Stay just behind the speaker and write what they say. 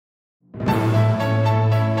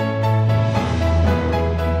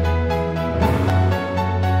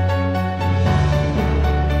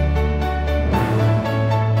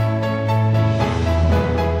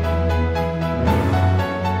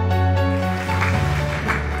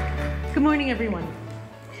Good morning, everyone.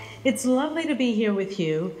 It's lovely to be here with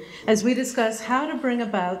you as we discuss how to bring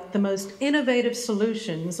about the most innovative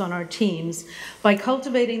solutions on our teams by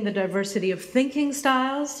cultivating the diversity of thinking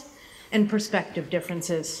styles and perspective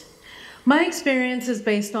differences. My experience is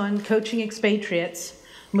based on coaching expatriates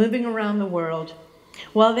moving around the world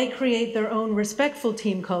while they create their own respectful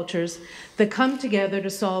team cultures that come together to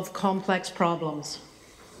solve complex problems.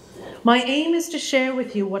 My aim is to share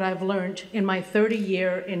with you what I've learned in my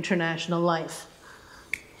 30-year international life.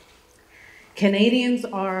 Canadians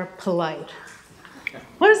are polite.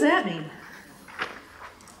 What does that mean?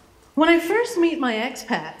 When I first meet my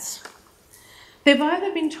expats, they've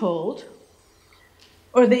either been told,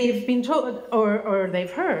 or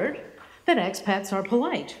they've heard that expats are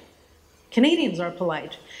polite. Canadians are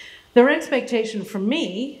polite. Their expectation from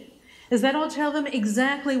me is that I'll tell them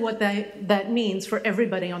exactly what that means for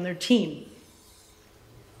everybody on their team.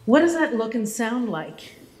 What does that look and sound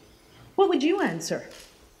like? What would you answer?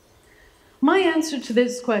 My answer to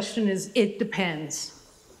this question is, it depends.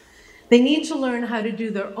 They need to learn how to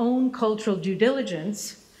do their own cultural due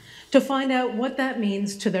diligence to find out what that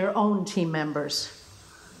means to their own team members.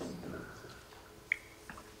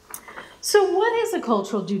 So what is a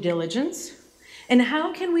cultural due diligence? And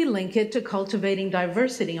how can we link it to cultivating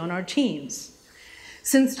diversity on our teams?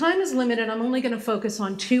 Since time is limited, I'm only going to focus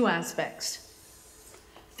on two aspects: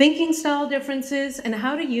 thinking style differences and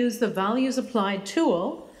how to use the values applied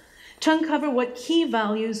tool to uncover what key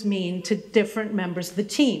values mean to different members of the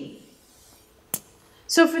team.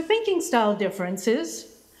 So for thinking style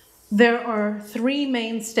differences, there are three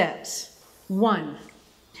main steps. 1,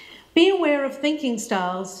 be aware of thinking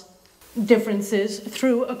styles differences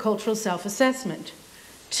through a cultural self-assessment.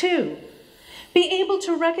 2, be able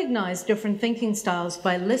to recognize different thinking styles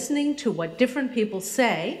by listening to what different people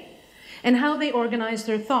say and how they organize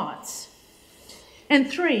their thoughts.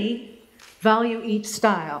 And 3, value each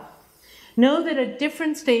style. Know that at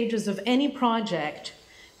different stages of any project,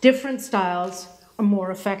 different styles are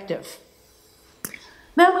more effective.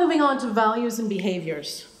 Now moving on to values and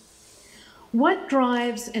behaviors. What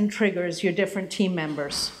drives and triggers your different team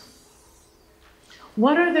members?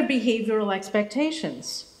 What are their behavioral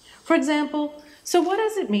expectations? For example, so what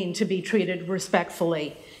does it mean to be treated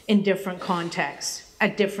respectfully in different contexts,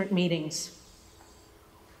 at different meetings?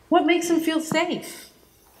 What makes them feel safe?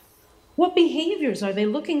 What behaviors are they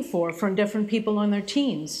looking for from different people on their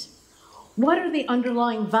teams? What are the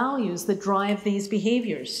underlying values that drive these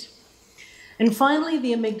behaviors? And finally,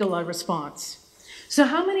 the amygdala response. So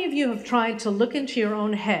how many of you have tried to look into your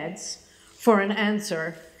own heads for an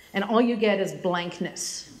answer and all you get is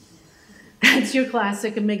blankness? That's your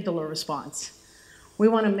classic amygdala response. We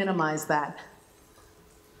want to minimize that.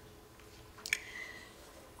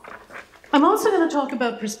 I'm also going to talk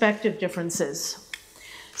about perspective differences.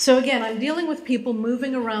 So again, I'm dealing with people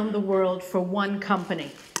moving around the world for one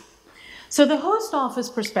company. So the host office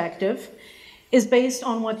perspective is based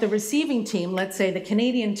on what the receiving team, let's say the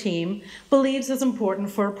Canadian team, believes is important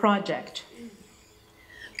for a project.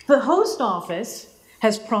 The host office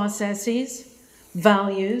has processes,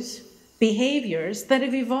 values, behaviors that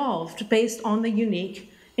have evolved based on the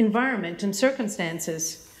unique environment and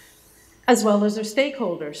circumstances, as well as their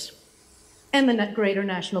stakeholders and the greater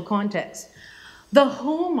national context. The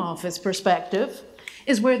home office perspective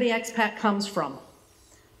is where the expat comes from.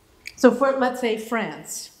 So for, let's say,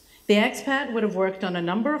 France, the expat would have worked on a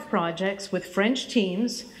number of projects with French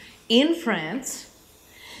teams in France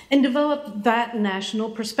and developed that national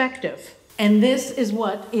perspective. And this is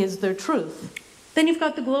what is their truth. Then you've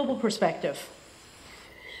got the global perspective.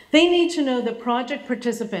 They need to know that project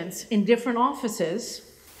participants in different offices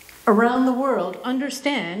around the world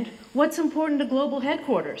understand what's important to global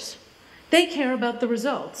headquarters. They care about the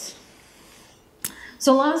results.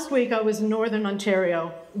 So last week I was in Northern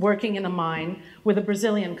Ontario working in a mine with a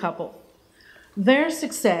Brazilian couple. Their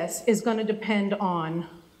success is going to depend on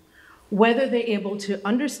whether they're able to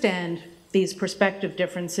understand these perspective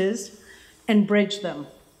differences and bridge them.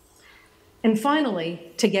 And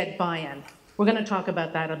finally, to get buy-in. We're going to talk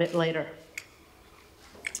about that a bit later.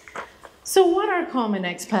 So what are common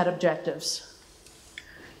expat objectives?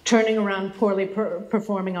 Turning around poorly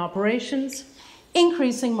performing operations,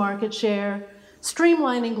 increasing market share,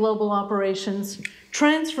 streamlining global operations,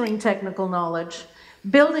 transferring technical knowledge,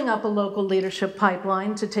 building up a local leadership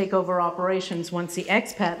pipeline to take over operations once the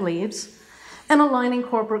expat leaves, and aligning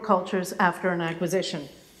corporate cultures after an acquisition.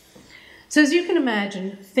 So as you can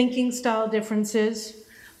imagine, thinking style differences,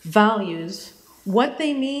 values, what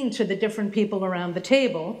they mean to the different people around the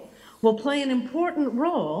table will play an important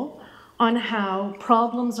role on how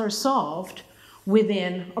problems are solved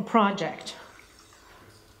within a project.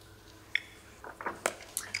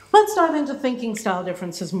 let's dive into thinking style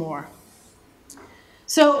differences more.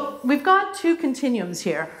 So we've got two continuums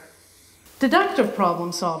here. Deductive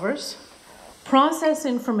problem solvers process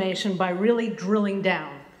information by really drilling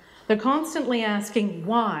down. They're constantly asking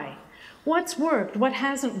why, what's worked, what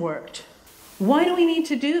hasn't worked, why do we need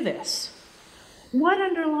to do this, what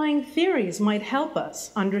underlying theories might help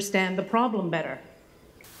us understand the problem better.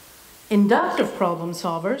 Inductive problem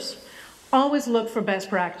solvers always look for best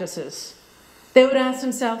practices. They would ask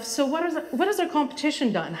themselves, so what has our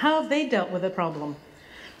competition done? How have they dealt with a problem?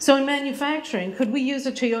 So in manufacturing, could we use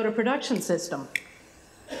a Toyota production system?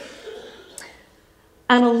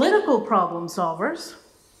 Analytical problem solvers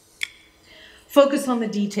focus on the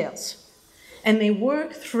details, and they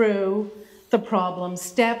work through the problem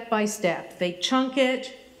step by step. They chunk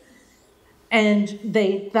it, and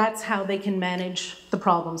that's how they can manage the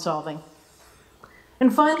problem solving.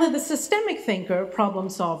 And finally, the systemic thinker, problem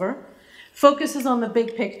solver, focuses on the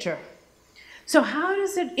big picture. So how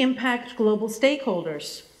does it impact global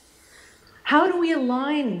stakeholders? How do we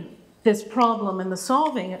align this problem and the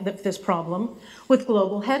solving of this problem with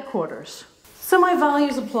global headquarters? So my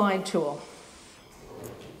values applied tool.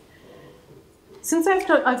 Since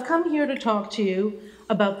I've come here to talk to you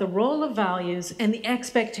about the role of values and the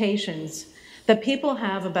expectations that people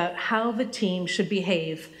have about how the team should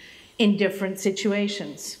behave in different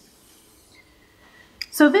situations.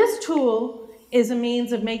 So this tool is a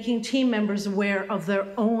means of making team members aware of their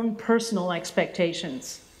own personal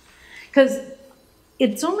expectations. Because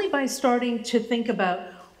it's only by starting to think about,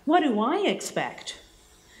 what do I expect,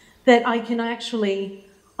 that I can actually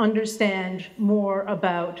understand more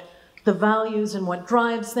about the values and what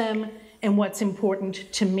drives them and what's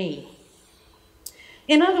important to me.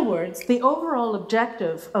 In other words, the overall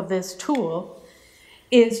objective of this tool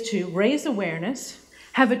is to raise awareness,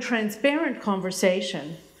 have a transparent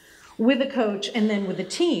conversation with a coach and then with a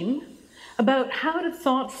team about how to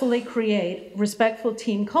thoughtfully create respectful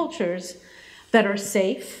team cultures that are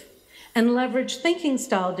safe and leverage thinking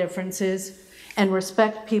style differences and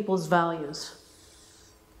respect people's values.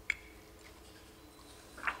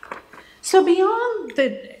 So beyond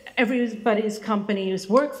everybody's company's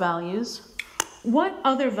work values, what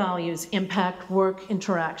other values impact work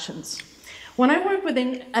interactions? When I work with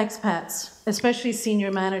expats, especially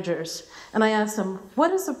senior managers, and I ask them, what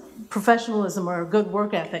does a professionalism or a good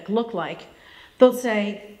work ethic look like? They'll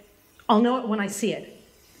say, I'll know it when I see it.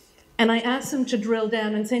 And I ask them to drill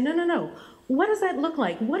down and say, no. What does that look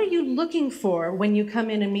like? What are you looking for when you come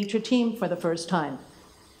in and meet your team for the first time?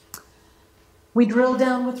 We drill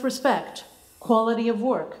down with respect, quality of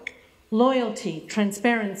work, loyalty,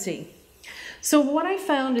 transparency. So what I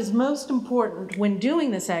found is most important when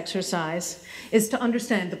doing this exercise is to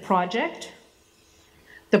understand the project,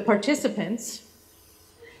 the participants,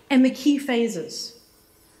 and the key phases.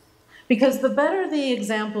 Because the better the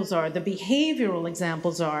examples are, the behavioral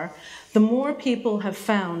examples are, the more people have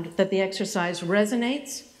found that the exercise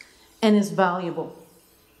resonates and is valuable.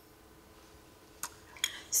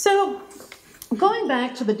 So, going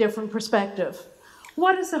back to the different perspective,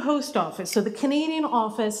 what does the host office, so the Canadian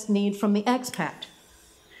office, need from the expat?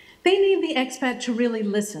 They need the expat to really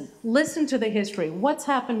listen to the history, what's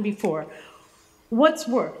happened before, what's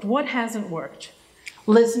worked, what hasn't worked,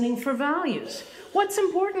 listening for values, what's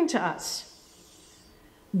important to us,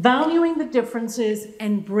 valuing the differences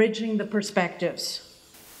and bridging the perspectives.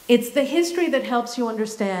 It's the history that helps you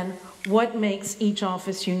understand what makes each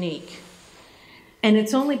office unique. And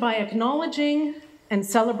it's only by acknowledging and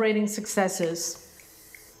celebrating successes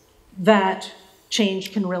that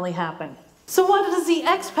change can really happen. So what does the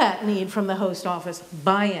expat need from the host office?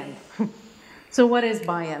 Buy-in. So what is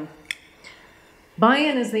buy-in?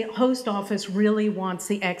 Buy-in is the host office really wants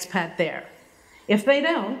the expat there. If they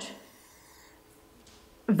don't,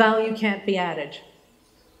 value can't be added.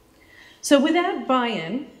 So without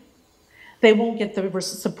buy-in, they won't get the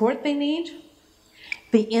support they need,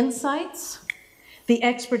 the insights, the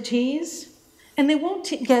expertise, and they won't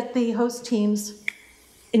get the host team's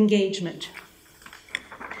engagement.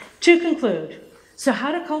 To conclude, so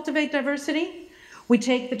how to cultivate diversity? We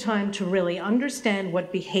take the time to really understand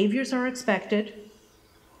what behaviors are expected,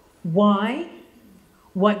 why,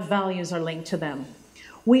 what values are linked to them.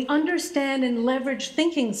 We understand and leverage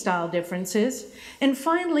thinking style differences, and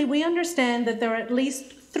finally, we understand that there are at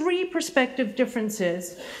least 3 perspective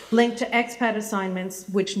differences linked to expat assignments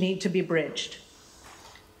which need to be bridged.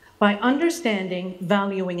 By understanding,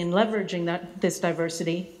 valuing, and leveraging this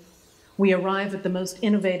diversity, we arrive at the most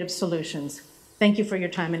innovative solutions. Thank you for your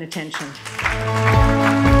time and attention.